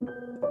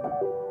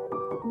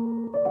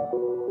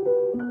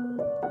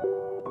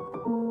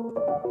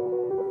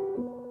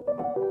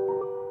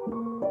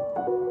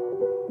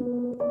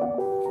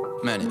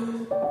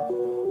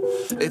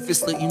If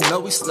it's lit, you know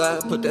we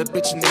slide. Put that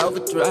bitch in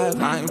overdrive.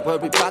 I ain't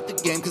worried about the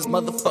game, cause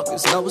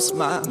motherfuckers know it's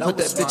mine. Put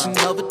that bitch in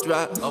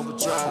overdrive.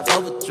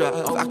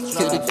 Overdrive. I can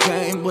kill the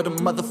game with a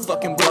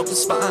motherfucking broken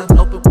spine.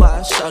 Open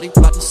wide, shawty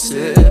about to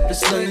sip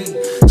this lean.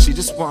 She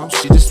just want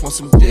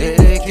some dick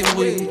and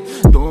weed.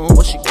 Doing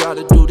what she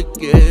gotta do to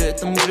get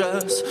them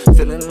drugs.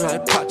 Feeling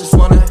like Pop, just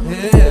wanna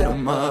hit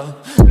them up.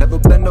 Never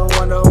been the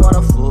one to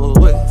wanna fool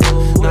with.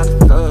 Not a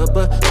thug,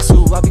 but that's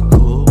who I be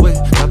cool with.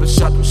 Never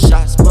shot them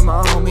shots, but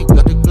my homie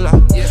got the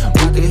Glock.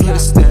 We can hit a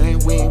stain,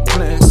 we ain't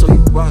playing, so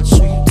you watch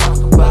who you talk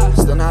about.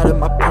 Still not in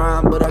my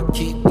prime, but I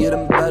keep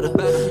getting better.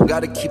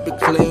 Gotta keep it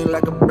clean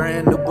like a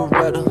brand new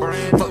Beretta.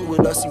 Fuck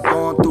with us, you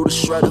going through the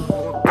shredder.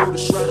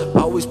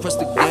 Always press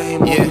the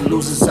game, only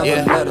losers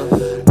ever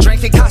letter.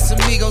 Drinking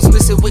Casamigos,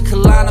 miss it with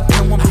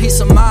Klonopin. One piece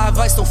of my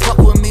advice, don't fuck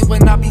with me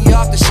when I be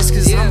off the shits.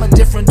 Cause I'm a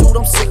different dude,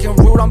 I'm sick and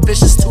rude, I'm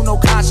vicious too, no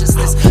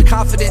consciousness.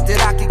 Confident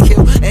that I can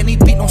kill any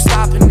beat, no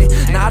stopping it.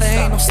 Nah,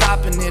 there ain't no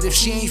stopping it. If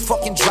she ain't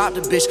fucking dropped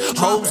a bitch.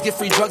 Hoes get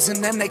free drugs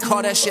and then they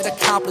call that shit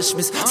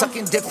accomplishments.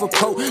 Sucking dick for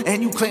coke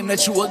and you claim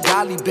that you a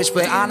godly bitch.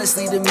 But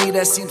honestly to me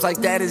that seems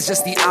like that is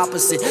just the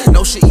opposite.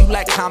 No shit, you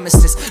lack common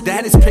sense,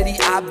 that is pretty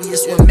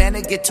obvious. When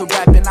Manic get to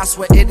rapping, I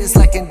swear it is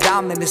like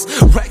Indominus.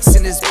 Rex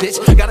in this bitch,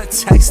 got a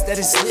text that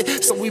is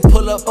lit. So we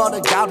pull up all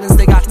the goblins,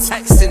 they got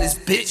text in this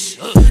bitch.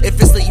 If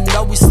it's lit, you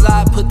know we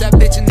slide. Put that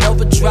bitch in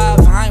overdrive.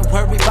 I ain't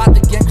worried about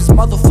the game, cause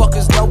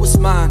motherfuckers know it's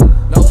mine.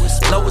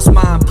 Know it's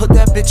mine. Put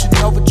that bitch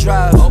in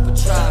overdrive.